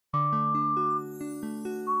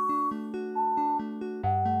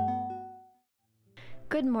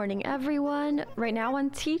Good morning, everyone. Right now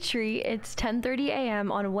on Teatree, it's 10:30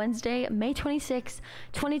 a.m. on Wednesday, May 26,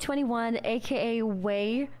 2021, aka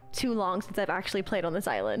way too long since I've actually played on this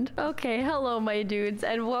island. Okay, hello my dudes,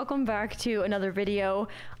 and welcome back to another video.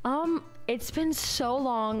 It's been so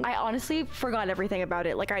long. I honestly forgot everything about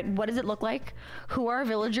it. Like, what does it look like? Who are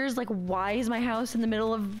villagers? Like, why is my house in the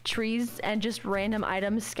middle of trees and just random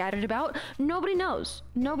items scattered about? Nobody knows.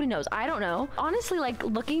 Nobody knows. I don't know. Honestly, like,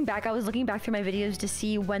 looking back, I was looking back through my videos to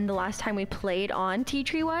see when the last time we played on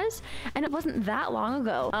Teatree was, and it wasn't that long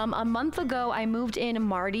ago. A month ago, I moved in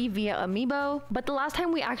Marty via Amiibo, but the last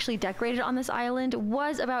time we actually decorated on this island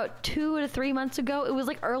was about 2 to 3 months ago. It was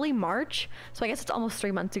like early March, so I guess it's almost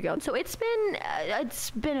 3 months ago. So it's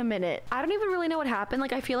been a minute. I don't even really know what happened.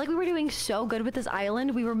 Like, I feel like we were doing so good with this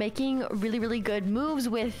island. We were making really good moves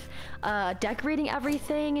with decorating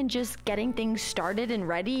everything and just getting things started and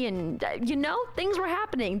ready, and you know, things were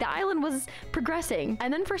happening. The island was progressing,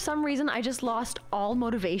 and then for some reason I just lost all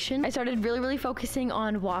motivation. I started really focusing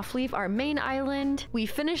on Waffleaf, our main island. We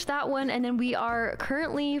finished that one, and then we are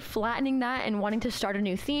currently flattening that and wanting to start a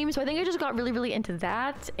new theme. So I think I just got really into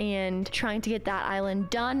that and trying to get that island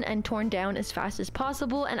done and torn down as fast as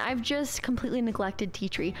possible, and I've just completely neglected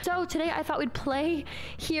Teatree. So today I thought we'd play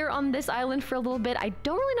here on this island for a little bit. I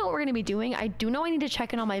don't really know what we're gonna be doing. I do know I need to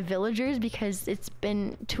check in on my villagers because it's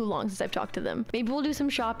been too long since I've talked to them. Maybe we'll do some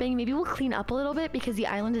shopping. Maybe we'll clean up a little bit because the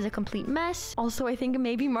island is a complete mess. Also, I think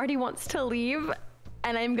maybe Marty wants to leave,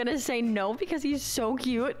 and I'm gonna say no because he's so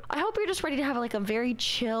cute. I hope you're just ready to have like a very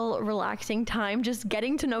chill, relaxing time, just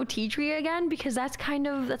getting to know Teatree again, because that's kind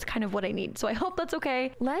of what I need. So I hope that's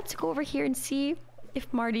okay. Let's go over here and see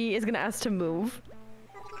if Marty is gonna ask to move.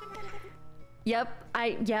 Yep.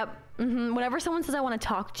 Whenever someone says I want to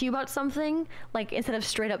talk to you about something, like instead of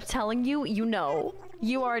straight up telling you, you know.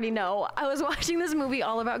 You already know. I was watching this movie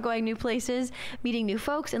all about going new places, meeting new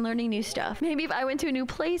folks, and learning new stuff. Maybe if I went to a new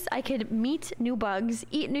place, I could meet new bugs,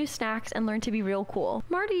 eat new snacks, and learn to be real cool.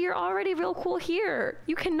 Marty, you're already real cool here.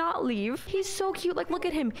 You cannot leave. He's so cute. Like, look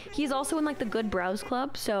at him. He's also in like the Good Browse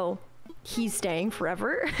Club, so he's staying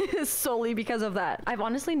forever solely because of that. I've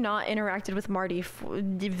honestly not interacted with Marty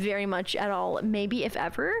very much at all, maybe if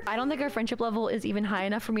ever. I don't think our friendship level is even high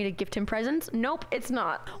enough for me to gift him presents. Nope, it's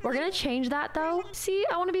not. We're gonna change that though. See,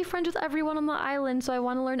 I want to be friends with everyone on the island, so I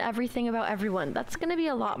want to learn everything about everyone. That's gonna be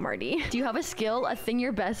a lot, Marty. Do you have a skill, a thing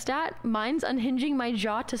you're best at? Mine's unhinging my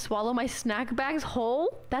jaw to swallow my snack bags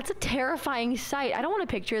whole. That's a terrifying sight. I don't want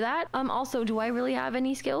to picture that. Also, do I really have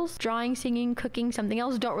any skills? Drawing, singing, cooking, something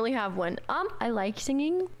else? Don't really have one. I like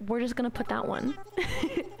singing. We're just gonna put that one.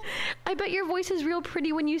 I bet your voice is real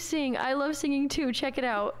pretty when you sing. I love singing too. Check it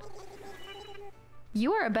out.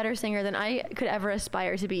 You are a better singer than I could ever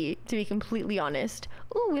aspire to be completely honest.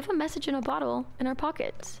 Ooh, we have a message in a bottle in our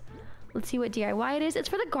pockets. Let's see what DIY it is. It's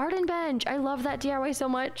for the garden bench. I love that DIY so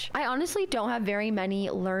much. I honestly don't have very many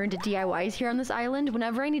learned DIYs here on this island.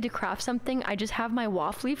 Whenever I need to craft something, I just have my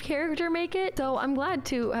Waffleaf character make it. So I'm glad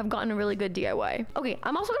to have gotten a really good DIY. Okay,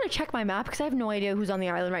 I'm also gonna check my map because I have no idea who's on the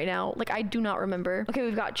island right now. Like, I do not remember. Okay,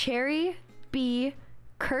 we've got Cherry, B,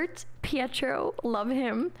 Kurt, Pietro, love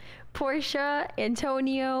him, Portia,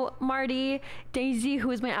 Antonio, Marty, Daisy, who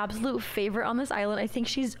is my absolute favorite on this island. I think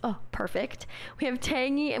she's perfect. We have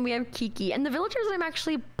Tangy and we have Kiki. And the villagers that I'm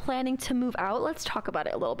actually planning to move out, let's talk about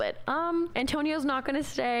it a little bit. Antonio's not gonna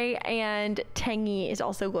stay, and Tangy is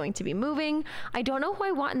also going to be moving. I don't know who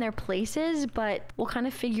I want in their places, but we'll kind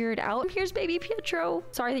of figure it out. Here's baby Pietro.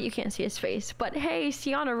 Sorry that you can't see his face, but hey,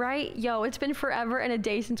 Sienna, right? Yo, it's been forever and a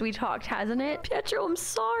day since we talked, hasn't it? Pietro, I'm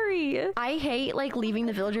sorry. I hate like leaving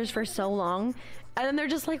the villagers for so long, and then they're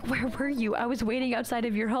just like, where were you? I was waiting outside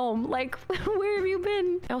of your home. Like, where have you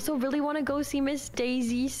been? I also really want to go see Miss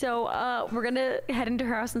Daisy, so we're gonna head into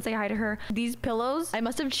her house and say hi to her. These pillows, I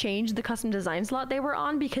must have changed the custom design slot they were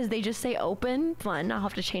on because they just say open. Fun, I'll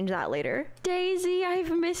have to change that later. Daisy,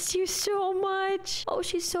 I've missed you so much. Oh,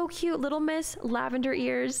 she's so cute. Little Miss, lavender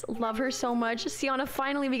ears, love her so much. Sienna,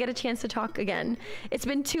 finally we get a chance to talk again. It's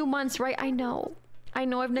been 2 months, right? I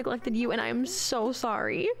know I've neglected you, and I'm so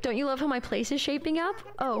sorry. Don't you love how my place is shaping up?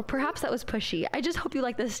 Oh, perhaps that was pushy. I just hope you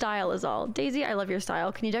like the style is all. Daisy, I love your style.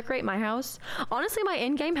 Can you decorate my house? Honestly, my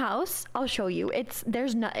in-game house, I'll show you. It's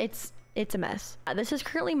a mess. This is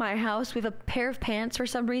currently my house. We have a pair of pants for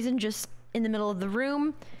some reason just in the middle of the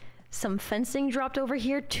room. Some fencing dropped over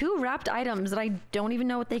here. 2 wrapped items that I don't even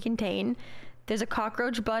know what they contain. There's a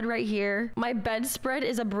cockroach bud right here. My bedspread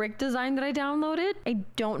is a brick design that I downloaded. I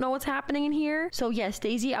don't know what's happening in here. So yes,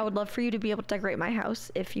 Daisy, I would love for you to be able to decorate my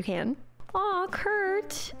house if you can. Aw,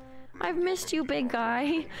 Kurt. I've missed you, big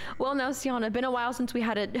guy. Well, now, Sienna, been a while since we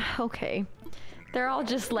had a... Okay. They're all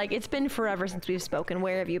just like, it's been forever since we've spoken.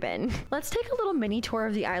 Where have you been? Let's take a little mini tour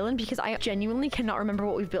of the island because I genuinely cannot remember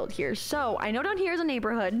what we've built here. So I know down here is a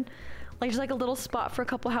neighborhood. Like there's like a little spot for a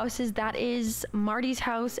couple houses. That is Marty's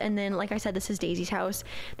house. And then like I said, this is Daisy's house.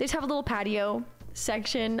 They just have a little patio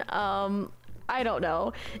section. I don't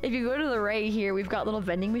know. If you go to the right here, we've got little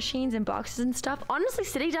vending machines and boxes and stuff. Honestly,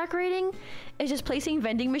 city decorating is just placing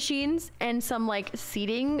vending machines and some like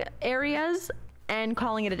seating areas and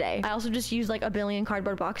calling it a day. I also just use like a billion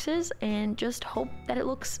cardboard boxes and just hope that it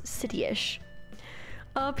looks city-ish.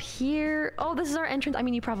 Up here, oh, this is our entrance. I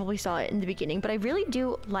mean, you probably saw it in the beginning, but I really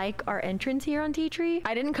do like our entrance here on teatree.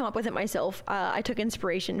 I didn't come up with it myself. I took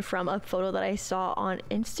inspiration from a photo that I saw on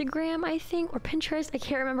Instagram, I think, or Pinterest. I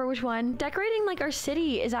can't remember which one. Decorating like our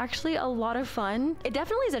city is actually a lot of fun. It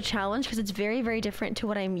definitely is a challenge because it's very, very different to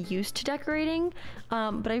what I'm used to decorating,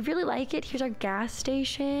 but I really like it. Here's our gas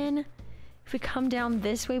station. If we come down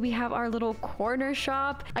this way, we have our little corner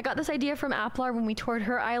shop. I got this idea from Aplar when we toured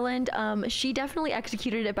her island. She definitely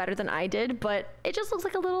executed it better than I did, but it just looks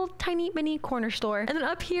like a little tiny mini corner store. And then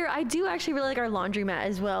up here, I do actually really like our laundromat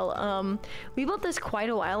as well. We built this quite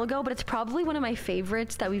a while ago, but it's probably one of my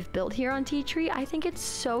favorites that we've built here on teatree. I think it's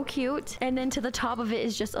so cute. And then to the top of it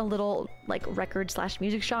is just a little like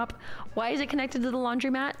record/music shop. Why is it connected to the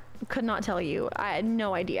laundromat? Could not tell you. I had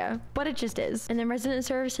no idea, but it just is. And then resident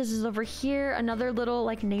services is over here, another little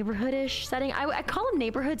like neighborhood-ish setting. I call them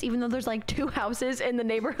neighborhoods even though there's like 2 houses in the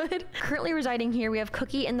neighborhood. Currently residing here, we have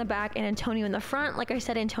Cookie in the back and Antonio in the front. Like I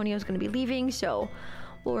said, Antonio's gonna be leaving, so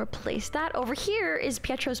we'll replace that. Over here is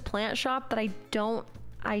Pietro's plant shop that I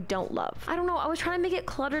don't love. I don't know, I was trying to make it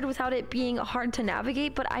cluttered without it being hard to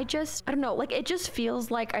navigate, but I don't know, like it just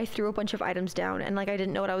feels like I threw a bunch of items down and like I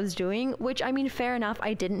didn't know what I was doing, which I mean, fair enough,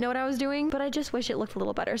 I didn't know what I was doing, but I just wish it looked a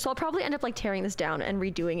little better. So I'll probably end up like tearing this down and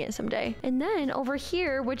redoing it someday. And then over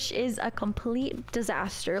here, which is a complete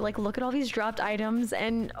disaster, like look at all these dropped items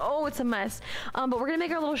and oh, it's a mess. But we're gonna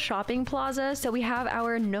make our little shopping plaza. So we have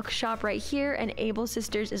our Nook shop right here and Able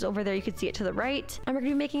Sisters is over there. You can see it to the right. And we're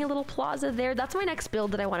gonna be making a little plaza there. That's my next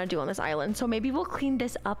build that I want to do on this island, so maybe we'll clean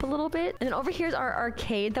this up a little bit. And then over here's our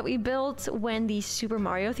arcade that we built when the Super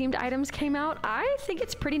Mario themed items came out. I think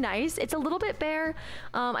it's pretty nice. It's a little bit bare.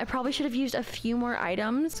 I probably should have used a few more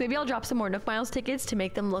items, so maybe I'll drop some more Nook Miles tickets to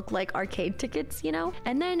make them look like arcade tickets, you know.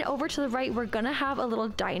 And then over to the right, we're gonna have a little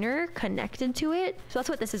diner connected to it, so that's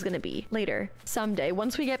what this is gonna be later, someday,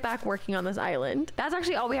 once we get back working on this island. That's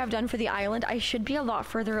actually all we have done for the island. I should be a lot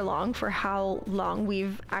further along for how long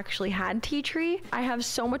we've actually had teatree. I have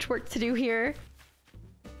so much work to do here.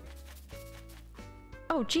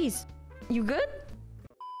 Oh geez, you good?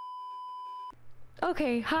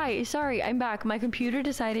 Okay, hi, sorry, I'm back. My computer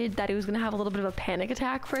decided that it was gonna have a little bit of a panic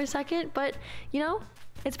attack for a second, but you know,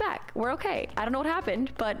 it's back. We're okay. I don't know what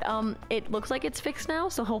happened, but it looks like it's fixed now,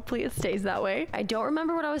 so hopefully it stays that way. I don't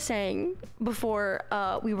remember what I was saying before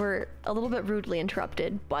we were a little bit rudely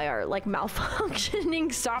interrupted by our like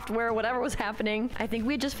malfunctioning software, whatever was happening. I think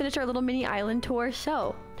we had just finished our little mini island tour,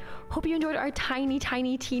 so hope you enjoyed our tiny,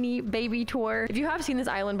 teeny baby tour. If you have seen this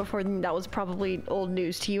island before, then that was probably old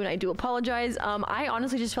news to you, and I do apologize. I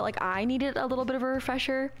honestly just felt like I needed a little bit of a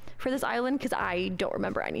refresher for this island because I don't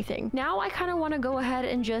remember anything. Now I kind of want to go ahead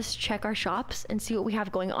and just check our shops and see what we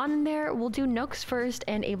have going on in there. We'll do Nooks first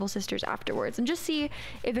and Able Sisters afterwards and just see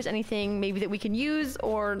if there's anything maybe that we can use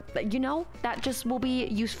or, you know, that just will be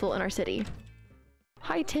useful in our city.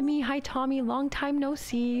 Hi Timmy, hi Tommy, long time no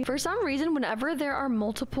see. For some reason, whenever there are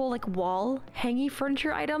multiple like wall hanging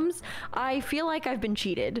furniture items, I feel like I've been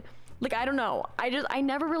cheated. Like, I don't know. I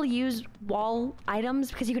never really use wall items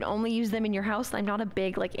because you can only use them in your house. I'm not a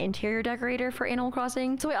big like interior decorator for Animal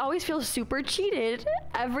Crossing. So I always feel super cheated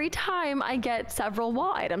every time I get several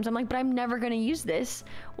wall items. I'm like, but I'm never gonna use this.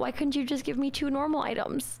 Why couldn't you just give me 2 normal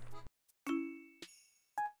items?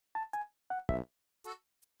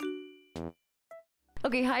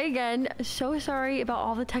 Okay, hi again. So sorry about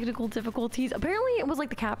all the technical difficulties. Apparently it was like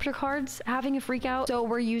the capture cards having a freak out. So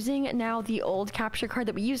we're using now the old capture card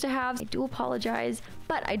that we used to have. I do apologize,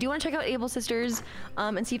 but I do want to check out Able Sisters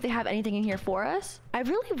and see if they have anything in here for us. I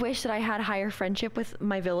really wish that I had higher friendship with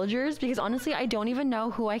my villagers because honestly, I don't even know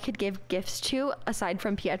who I could give gifts to aside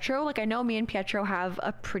from Pietro. Like I know me and Pietro have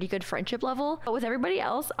a pretty good friendship level, but with everybody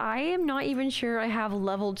else, I am not even sure I have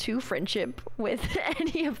level 2 friendship with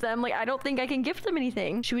any of them. Like I don't think I can gift them anything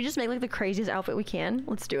anything. Should we just make like the craziest outfit we can?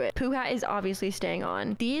 Let's do it. Pooh hat is obviously staying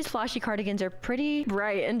on. These flashy cardigans are pretty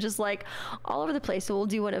bright and just like all over the place. So we'll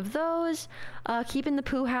do one of those, keeping the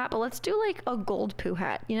Pooh hat, but let's do like a gold Pooh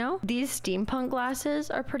hat, you know? These steampunk glasses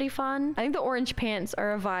are pretty fun. I think the orange pants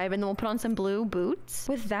are a vibe, and then we'll put on some blue boots.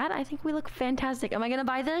 With that, I think we look fantastic. Am I gonna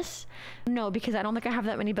buy this? No, because I don't think I have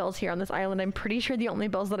that many bells here on this island. I'm pretty sure the only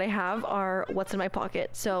bells that I have are what's in my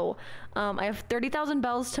pocket. So I have 30,000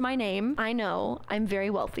 bells to my name. I know, I'm very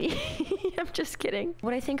wealthy. I'm just kidding.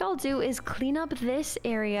 What I think I'll do is clean up this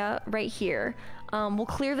area right here. We'll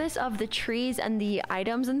clear this of the trees and the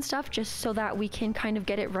items and stuff just so that we can kind of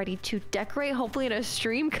get it ready to decorate, hopefully in a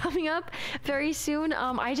stream coming up very soon.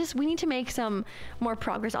 We need to make some more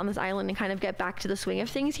progress on this island and kind of get back to the swing of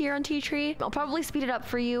things here on Teatree. I'll probably speed it up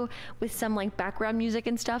for you with some like background music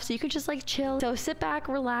and stuff so you can just like chill. So sit back,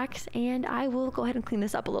 relax, and I will go ahead and clean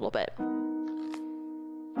this up a little bit.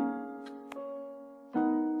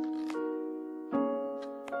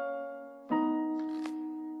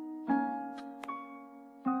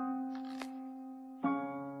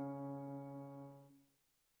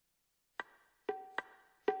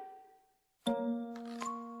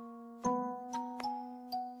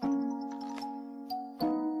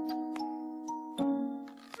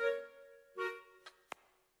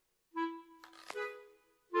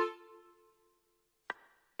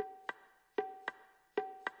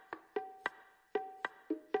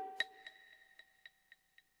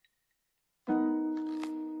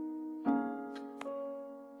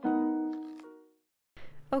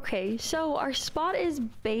 Okay, so our spot is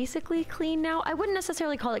basically clean now. I wouldn't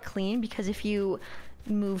necessarily call it clean because if you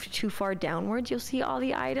move too far downwards, you'll see all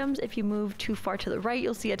the items. If you move too far to the right,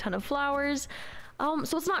 you'll see a ton of flowers.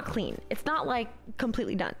 So it's not clean. It's not like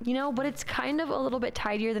completely done, you know, but it's kind of a little bit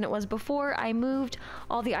tidier than it was before. I moved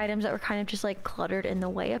all the items that were kind of just like cluttered in the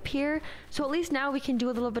way up here. So at least now we can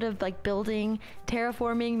do a little bit of like building,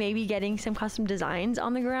 terraforming, maybe getting some custom designs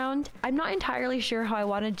on the ground. I'm not entirely sure how I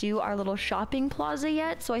want to do our little shopping plaza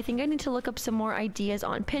yet. So I think I need to look up some more ideas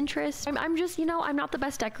on Pinterest. I'm just, you know, I'm not the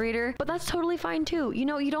best decorator, but that's totally fine too. You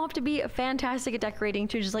know, you don't have to be fantastic at decorating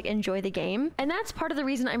to just like enjoy the game. And that's part of the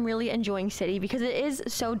reason I'm really enjoying City, because it is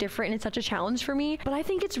so different and it's such a challenge for me, but I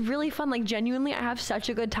think it's really fun. Like genuinely, I have such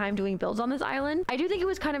a good time doing builds on this island. I do think it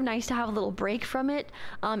was kind of nice to have a little break from it.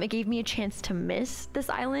 It gave me a chance to miss this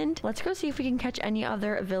island. Let's go see if we can catch any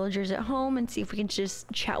other villagers at home and see if we can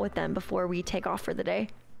just chat with them before we take off for the day.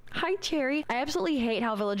 Hi, Cherry. I absolutely hate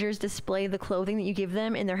how villagers display the clothing that you give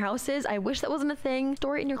them in their houses. I wish that wasn't a thing.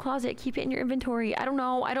 Store it in your closet. Keep it in your inventory. I don't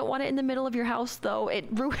know. I don't want it in the middle of your house, though. It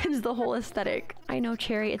ruins the whole aesthetic. I know,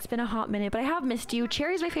 Cherry. It's been a hot minute, but I have missed you.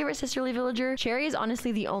 Cherry is my favorite sisterly villager. Cherry is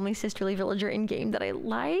honestly the only sisterly villager in game that I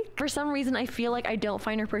like. For some reason, I feel like I don't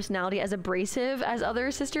find her personality as abrasive as other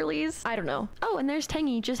sisterlies. I don't know. Oh, and there's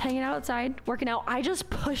Tangy just hanging out outside, working out. I just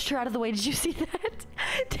pushed her out of the way. Did you see that?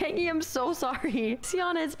 Tangy, I'm so sorry.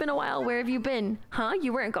 Sienna, it's been a while. Where have you been? Huh?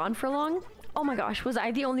 You weren't gone for long? Oh my gosh, was I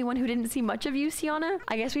the only one who didn't see much of you, Sienna?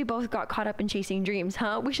 I guess we both got caught up in chasing dreams,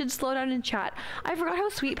 huh? We should slow down and chat. I forgot how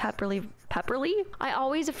sweet Pepperly? I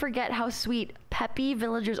always forget how sweet peppy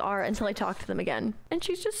villagers are until I talk to them again. And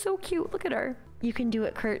she's just so cute. Look at her. You can do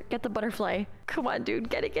it, Kurt. Get the butterfly. Come on, dude.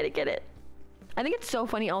 Get it, get it, get it. I think it's so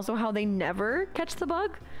funny also how they never catch the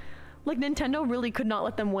bug. Like Nintendo really could not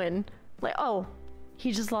let them win. Like, oh,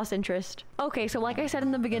 he just lost interest. Okay, so like I said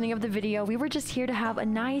in the beginning of the video, we were just here to have a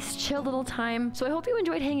nice, chill little time. So I hope you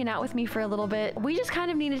enjoyed hanging out with me for a little bit. We just kind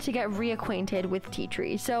of needed to get reacquainted with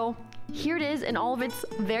Teatree. So here it is in all of its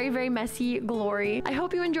very, very messy glory. I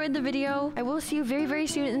hope you enjoyed the video. I will see you very, very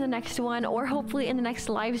soon in the next one, or hopefully in the next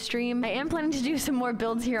live stream. I am planning to do some more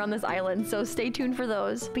builds here on this island, so stay tuned for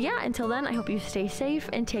those. But yeah, until then, I hope you stay safe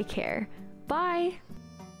and take care. Bye!